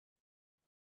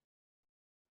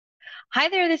Hi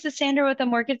there, this is Sandra with the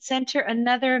Mortgage Center.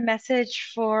 Another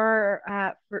message for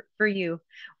you.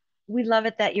 We love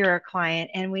it that you're a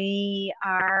client, and we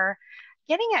are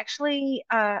getting actually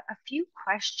a few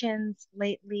questions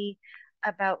lately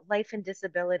about life and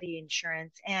disability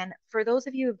insurance. And for those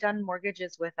of you who've done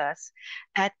mortgages with us,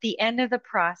 at the end of the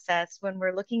process, when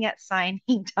we're looking at signing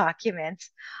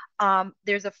documents,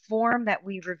 there's a form that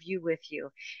we review with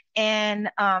you. And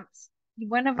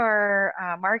one of our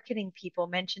marketing people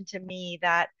mentioned to me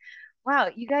that, wow,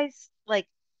 you guys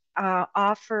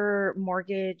offer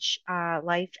mortgage,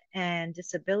 life, and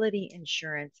disability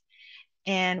insurance.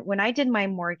 And when I did my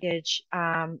mortgage,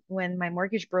 when my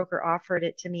mortgage broker offered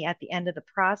it to me at the end of the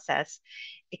process,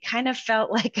 it kind of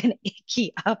felt like an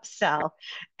icky upsell.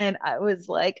 And I was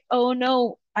like, oh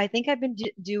no, I think I've been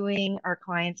doing our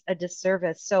clients a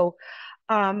disservice. So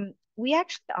we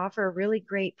actually offer a really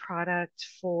great product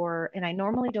for, and I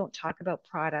normally don't talk about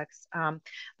products,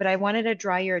 but I wanted to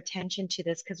draw your attention to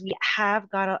this because we have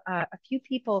got a few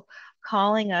people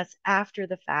calling us after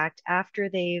the fact, after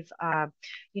they've,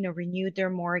 renewed their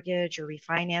mortgage or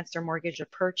refinanced their mortgage or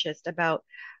purchased about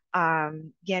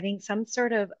getting some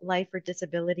sort of life or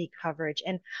disability coverage.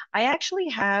 And I actually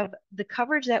have the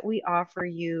coverage that we offer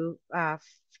you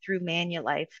through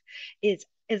Manulife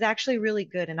is actually really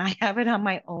good, and I have it on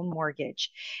my own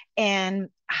mortgage. And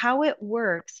how it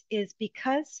works is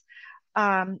because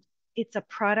um, it's a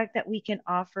product that we can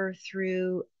offer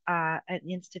through an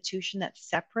institution that's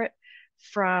separate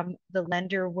from the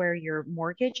lender where your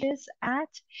mortgage is at,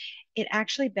 it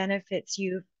actually benefits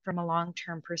you from a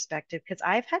long-term perspective because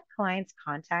I've had clients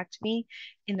contact me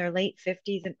in their late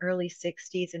 50s and early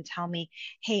 60s and tell me,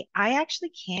 hey, I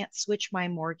actually can't switch my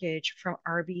mortgage from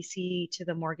RBC to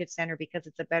the mortgage center because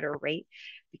it's a better rate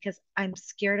because I'm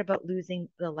scared about losing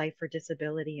the life or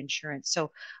disability insurance.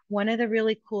 So one of the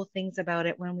really cool things about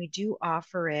it when we do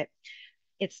offer it,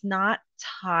 it's not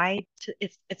tied to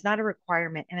it's not a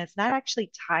requirement, and it's not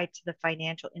actually tied to the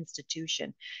financial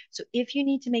institution. So if you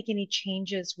need to make any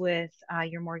changes with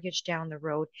your mortgage down the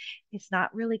road, it's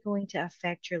not really going to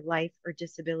affect your life or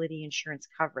disability insurance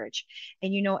coverage.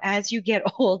 And as you get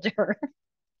older,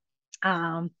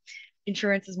 um,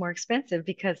 insurance is more expensive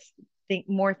because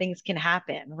more things can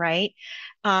happen, right?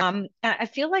 I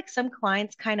feel like some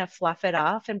clients kind of fluff it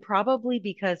off, and probably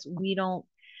because we don't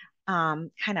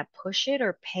kind of push it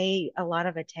or pay a lot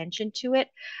of attention to it.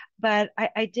 But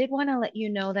I did want to let you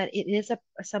know that it is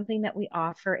something that we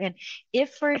offer. And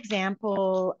if, for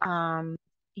example,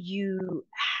 you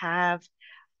have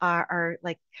are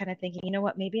like kind of thinking, you know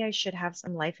what, maybe I should have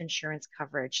some life insurance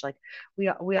coverage. Like we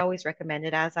always recommend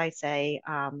it, as I say,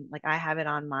 like I have it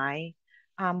on my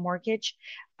mortgage.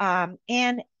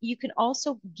 And you can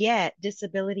also get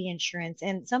disability insurance.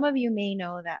 And some of you may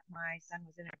know that my son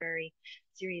was in a very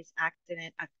serious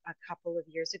accident a couple of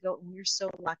years ago, and we're so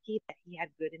lucky that he had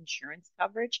good insurance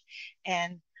coverage.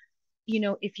 And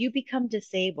if you become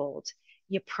disabled,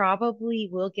 you probably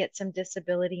will get some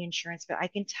disability insurance, but I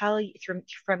can tell you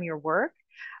from your work,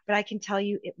 but I can tell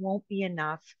you it won't be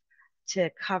enough to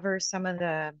cover some of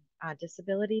the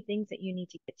disability things that you need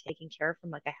to get taken care of from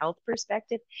like a health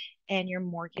perspective and your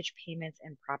mortgage payments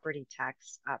and property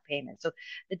tax payments. So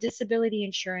the disability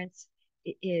insurance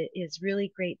is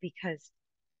really great because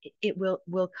it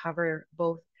will cover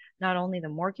both not only the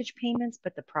mortgage payments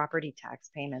but the property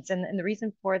tax payments. And the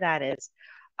reason for that is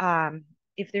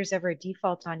if there's ever a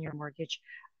default on your mortgage,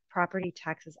 property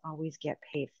taxes always get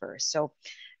paid first. So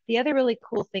the other really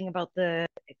cool thing about the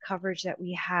coverage that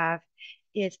we have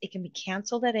is it can be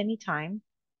canceled at any time,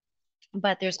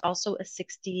 but there's also a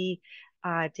 60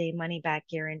 day money back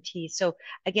guarantee. So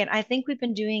again, I think we've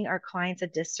been doing our clients a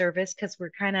disservice because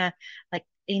we're kind of like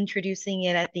introducing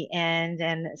it at the end.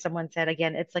 And someone said,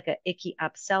 again, it's like a icky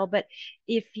upsell. But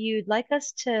if you'd like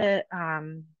us to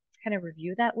kind of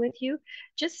review that with you,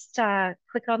 just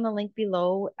click on the link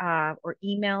below or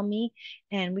email me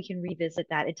and we can revisit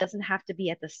that. It doesn't have to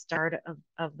be at the start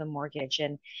of the mortgage.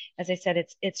 And as I said,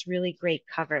 it's really great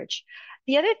coverage.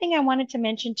 The other thing I wanted to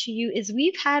mention to you is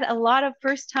we've had a lot of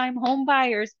first-time home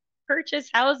buyers purchase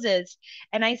houses,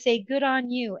 and I say good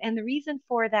on you. And the reason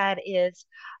for that is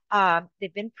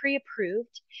they've been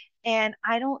pre-approved, and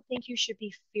I don't think you should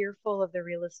be fearful of the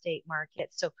real estate market.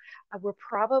 So we're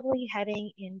probably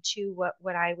heading into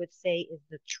what I would say is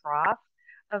the trough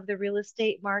of the real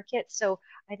estate market. So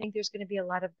I think there's going to be a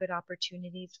lot of good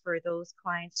opportunities for those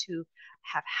clients who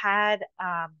have had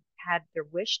their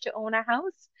wish to own a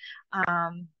house.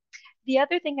 Um, the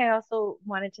other thing I also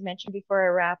wanted to mention before I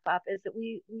wrap up is that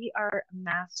we are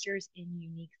masters in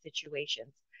unique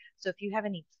situations. So if you have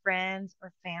any friends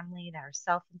or family that are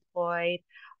self-employed,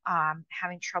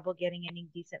 having trouble getting any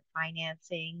decent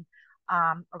financing,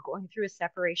 or going through a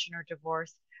separation or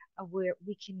divorce,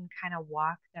 we can kind of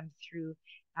walk them through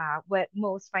what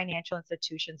most financial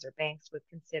institutions or banks would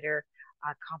consider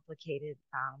complicated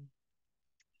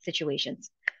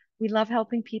situations. We love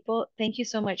helping people. Thank you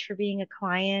so much for being a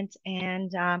client.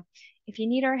 And if you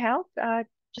need our help,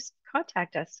 just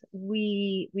contact us.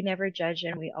 We never judge,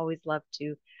 and we always love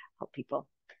to help people.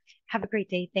 Have a great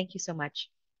day. Thank you so much.